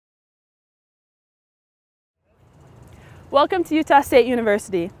Welcome to Utah State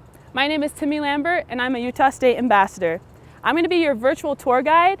University. My name is Timmy Lambert and I'm a Utah State ambassador. I'm going to be your virtual tour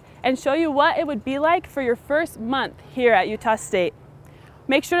guide and show you what it would be like for your first month here at Utah State.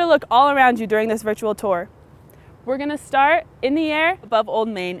 Make sure to look all around you during this virtual tour. We're going to start in the air above Old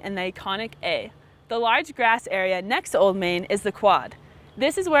Main in the iconic A. The large grass area next to Old Main is the quad.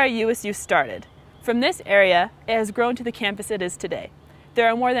 This is where USU started. From this area, it has grown to the campus it is today. There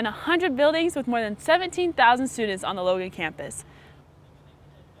are more than 100 buildings with more than 17,000 students on the Logan campus.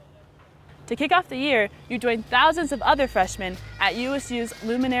 To kick off the year, you join thousands of other freshmen at USU's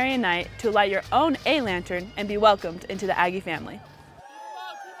Luminary Night to light your own A-lantern and be welcomed into the Aggie family.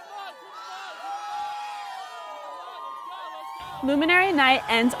 Luminary Night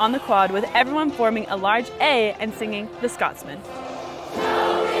ends on the quad with everyone forming a large A and singing The Scotsman.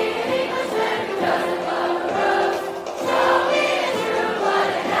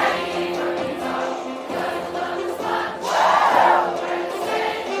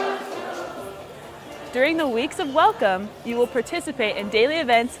 During the weeks of welcome, you will participate in daily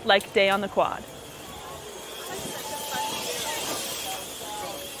events like Day on the Quad.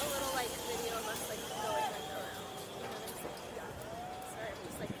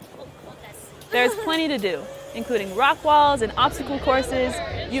 There's plenty to do, including rock walls and obstacle courses.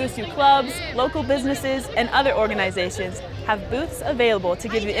 USU clubs, local businesses, and other organizations have booths available to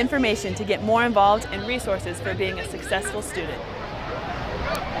give you information to get more involved and resources for being a successful student.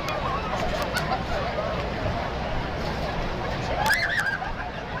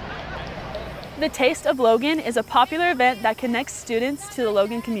 The Taste of Logan is a popular event that connects students to the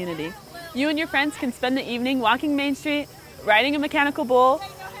Logan community. You and your friends can spend the evening walking Main Street, riding a mechanical bull,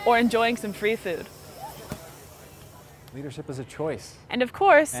 or enjoying some free food. Leadership is a choice. And of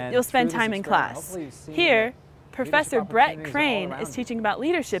course, you'll spend time in class. Here, Professor Brett Crane is teaching about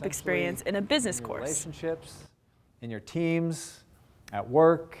leadership experience in a business course. Relationships, in your teams, at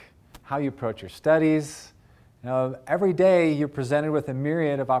work, how you approach your studies. You know, every day you're presented with a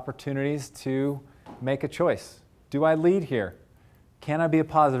myriad of opportunities to make a choice. Do I lead here? Can I be a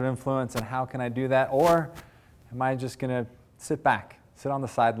positive influence, and how can I do that? Or am I just going to sit back, sit on the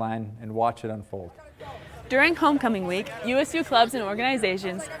sideline, and watch it unfold? During homecoming week, USU clubs and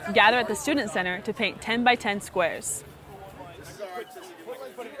organizations gather at the Student Center to paint 10 by 10 squares.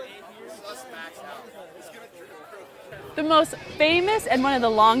 The most famous and one of the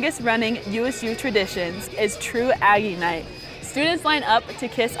longest running USU traditions is True Aggie Night. Students line up to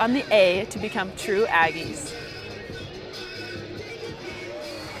kiss on the A to become true Aggies.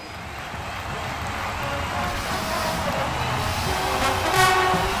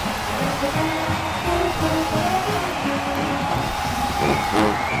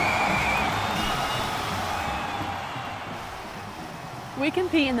 We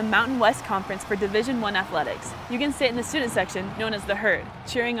compete in the Mountain West Conference for Division I athletics. You can sit in the student section known as the Herd,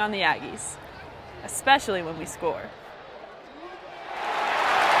 cheering on the Aggies, especially when we score.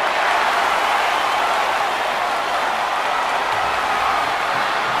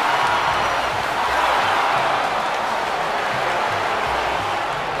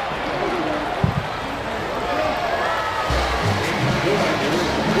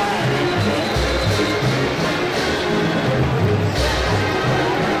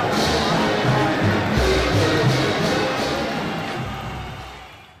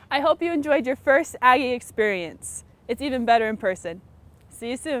 I hope you enjoyed your first Aggie experience. It's even better in person.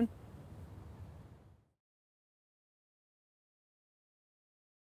 See you soon.